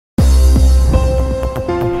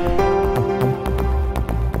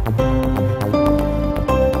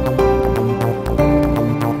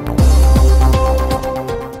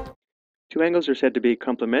Two angles are said to be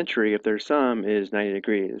complementary if their sum is 90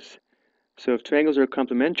 degrees. So if two angles are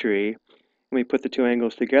complementary, and we put the two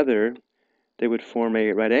angles together, they would form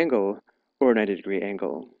a right angle or a 90-degree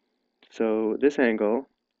angle. So this angle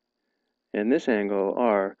and this angle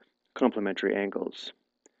are complementary angles.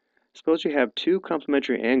 Suppose you have two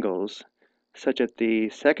complementary angles such that the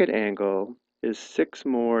second angle is 6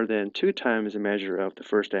 more than 2 times the measure of the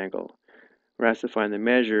first angle. We're asked to find the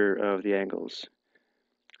measure of the angles.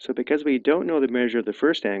 So because we don't know the measure of the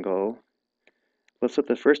first angle, let's let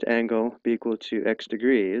the first angle be equal to x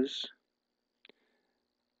degrees.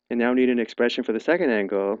 And now we need an expression for the second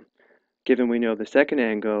angle, given we know the second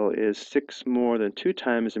angle is 6 more than 2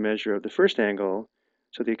 times the measure of the first angle.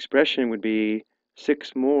 So the expression would be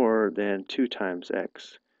 6 more than 2 times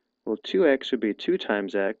x. Well, 2x would be 2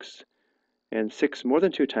 times x, and 6 more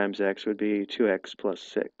than 2 times x would be 2x plus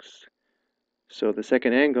 6. So the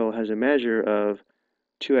second angle has a measure of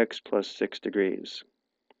 2x plus 6 degrees.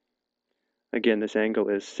 Again, this angle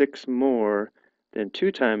is 6 more than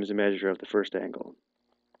 2 times the measure of the first angle.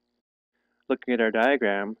 Looking at our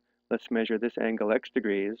diagram, let's measure this angle x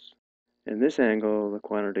degrees, and this angle the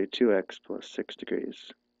quantity 2x plus 6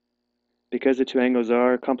 degrees. Because the two angles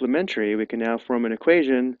are complementary, we can now form an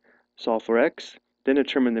equation, solve for x, then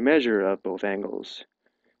determine the measure of both angles.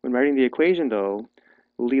 When writing the equation, though,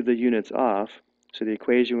 we'll leave the units off, so the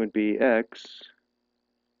equation would be x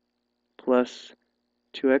plus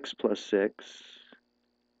 2x plus 6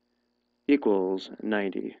 equals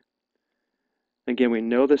 90. Again, we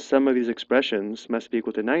know the sum of these expressions must be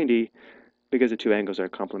equal to 90 because the two angles are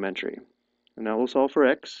complementary. And now we'll solve for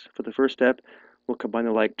x. For the first step, we'll combine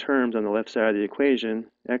the like terms on the left side of the equation.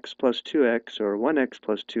 X plus 2x, or 1x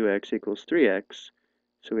plus 2x, equals 3x.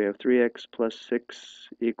 So we have 3x plus 6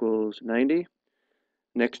 equals 90.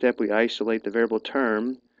 Next step, we isolate the variable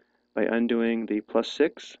term by undoing the plus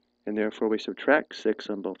 6, and therefore we subtract 6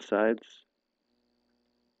 on both sides.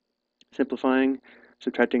 Simplifying,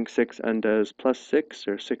 subtracting 6 undoes plus 6,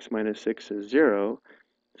 or 6 minus 6 is 0.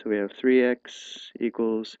 So we have 3x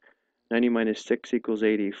equals 90 minus 6 equals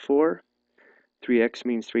 84. 3x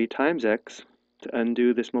means 3 times x. To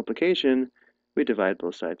undo this multiplication, we divide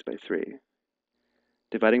both sides by 3.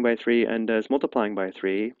 Dividing by 3 undoes multiplying by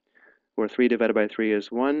 3, where 3 divided by 3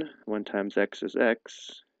 is 1. 1 times x is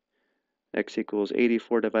x. X equals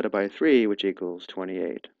 84 divided by 3, which equals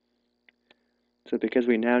 28. So because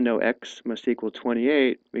we now know x must equal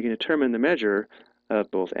 28, we can determine the measure of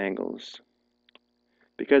both angles.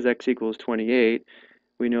 Because x equals 28,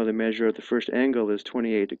 we know the measure of the first angle is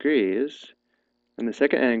 28 degrees, and the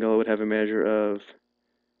second angle would have a measure of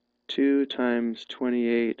 2 times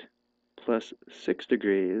 28 plus 6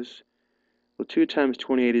 degrees. Well, 2 times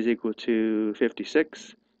 28 is equal to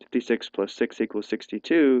 56. 56 plus 6 equals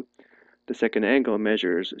 62. The second angle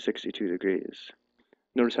measures 62 degrees.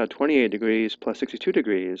 Notice how 28 degrees plus 62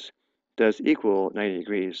 degrees does equal 90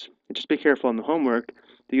 degrees. And just be careful on the homework,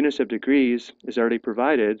 the units of degrees is already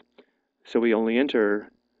provided, so we only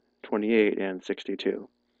enter 28 and 62.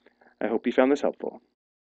 I hope you found this helpful.